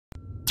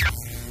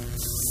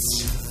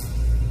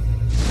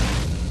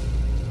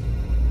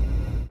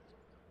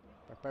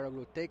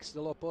Peroglu takes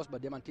the low post,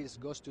 but Diamantidis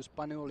goes to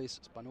Spanoulis.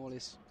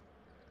 Spanoulis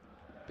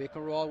pick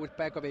and roll with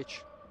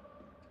Pekovic.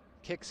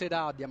 Kicks it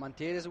out.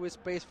 Diamantidis with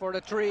space for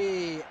the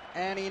three,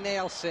 and he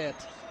nails it.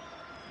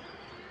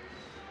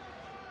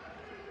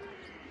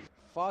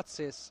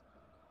 Fotsis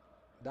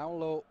down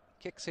low,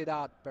 kicks it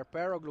out.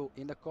 Perperoglu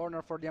in the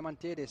corner for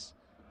Diamantidis.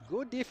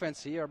 Good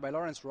defense here by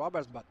Lawrence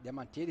Roberts, but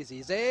Diamantidis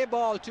is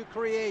able to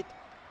create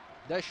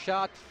the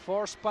shot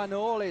for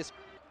Spanoulis.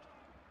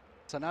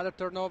 It's another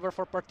turnover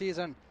for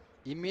Partizan.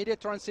 Immediate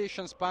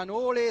transition.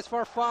 Spanoulis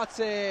for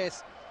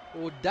Fotsis,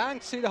 who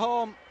dunks it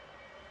home.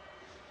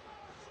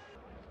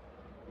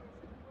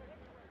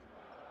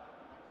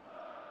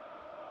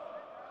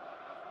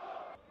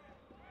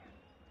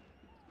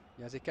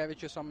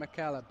 Jazikevicius on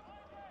McCaleb.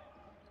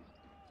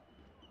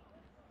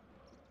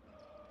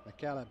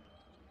 McCaleb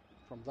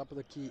from top of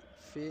the key,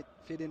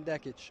 feeding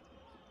Dekic.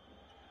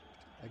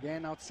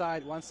 Again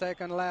outside, 1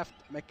 second left.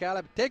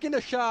 McCaleb taking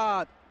the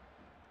shot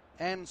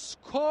and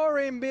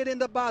scoring, beating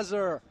the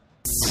buzzer.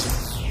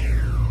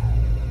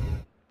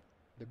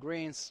 The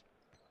Greens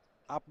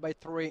up by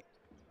 3.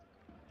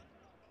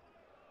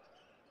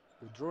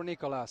 With Drew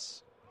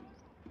Nicholas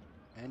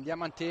and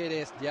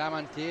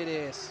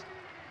Diamantidis.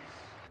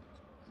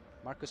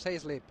 Marcus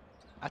Hayslip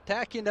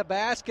attacking the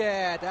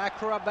basket,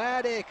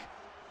 acrobatic.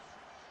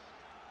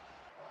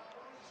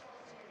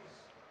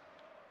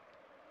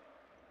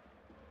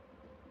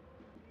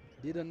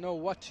 Didn't know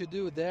what to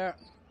do there.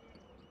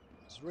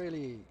 Was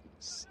really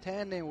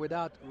standing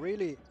without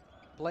really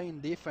playing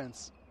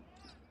defense.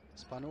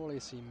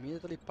 Spanoulis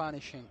immediately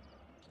punishing.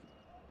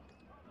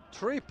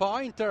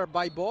 Three-pointer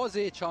by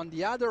Bozic on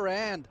the other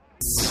end.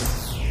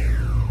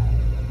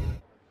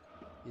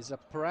 Is a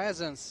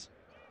presence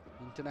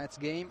in tonight's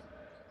game.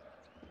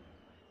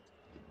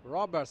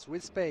 Roberts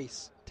with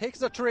space, takes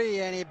the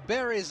three, and he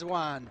buries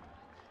one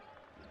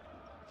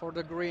for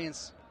the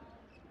Greens.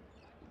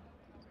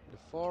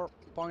 The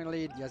 4-point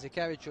lead.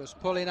 Jazikevicius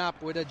pulling up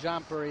with a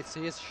jumper. It's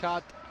his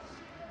shot,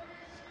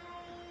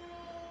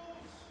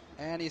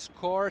 and he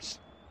scores.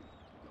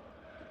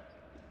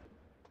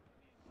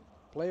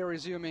 Play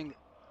resuming.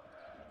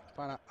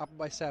 Pana up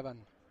by 7.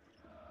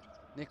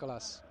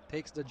 Nicholas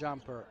takes the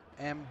jumper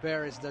and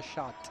buries the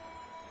shot.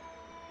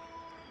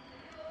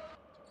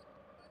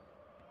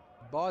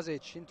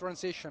 Bozic in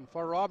transition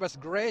for Roberts.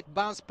 Great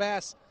bounce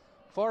pass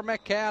for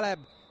McCaleb.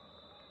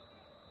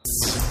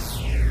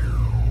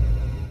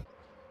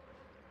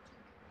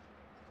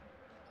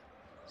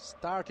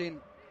 Starting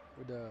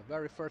with the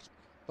very first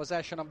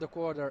possession of the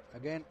quarter.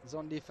 Again,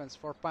 zone defense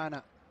for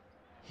Pana.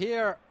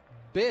 Here,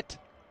 bit.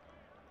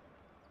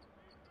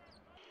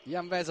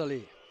 Jan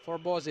Vesely for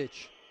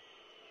Bozic.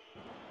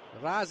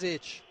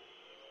 Razic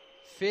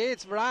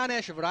feeds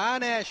Vranesh.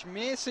 Vranesh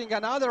missing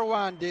another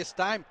one this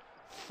time.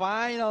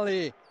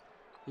 Finally,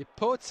 he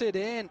puts it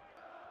in.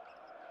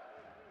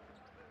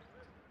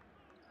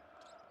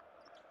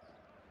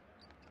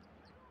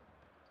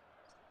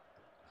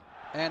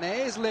 And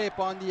Hayslip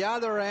on the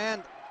other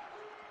end.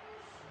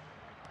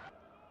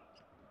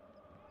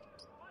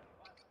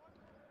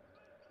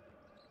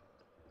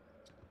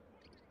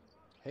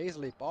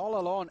 Hayslip all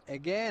alone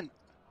again.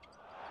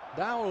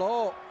 Down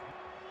low.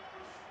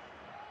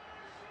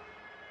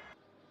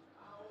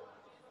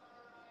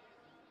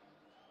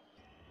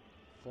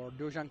 For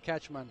Dusan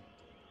Kachman.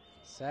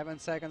 7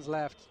 seconds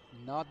left.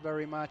 Not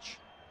very much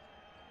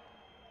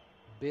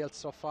built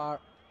so far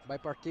by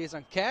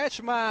Partizan.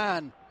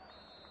 Kachman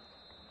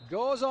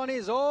goes on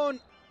his own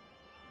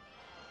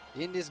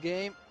in this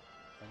game.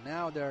 And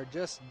now they're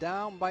just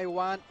down by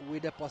 1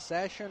 with a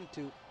possession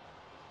to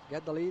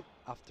get the lead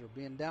after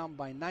being down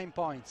by 9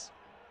 points.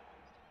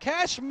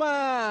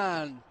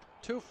 Kachman!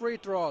 2 free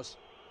throws.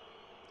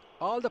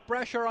 All the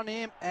pressure on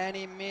him, and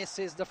he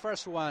misses the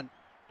first one.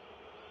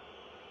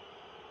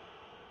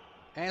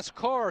 And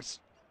scores.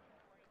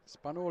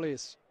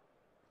 Spanoulis,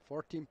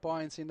 14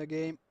 points in the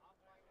game.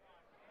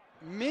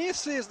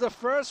 Misses the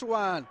first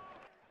one.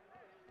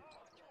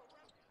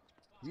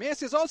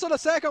 Misses also the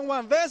second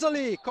one.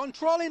 Vesely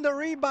controlling the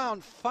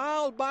rebound.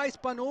 Fouled by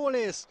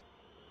Spanoulis.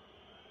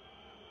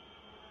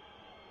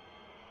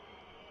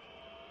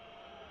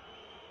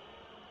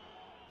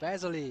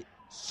 Vesely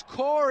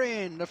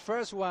scoring the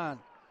first one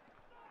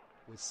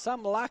with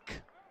some luck.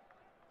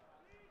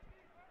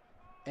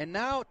 And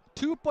now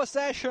 2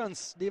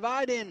 possessions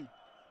dividing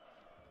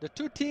the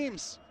 2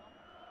 teams.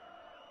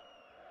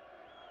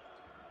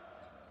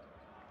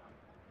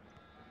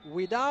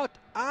 Without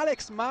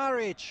Alex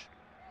Maric,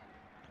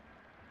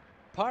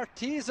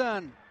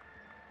 Partizan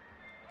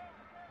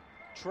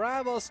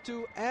travels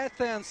to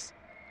Athens,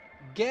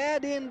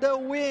 getting the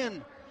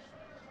win.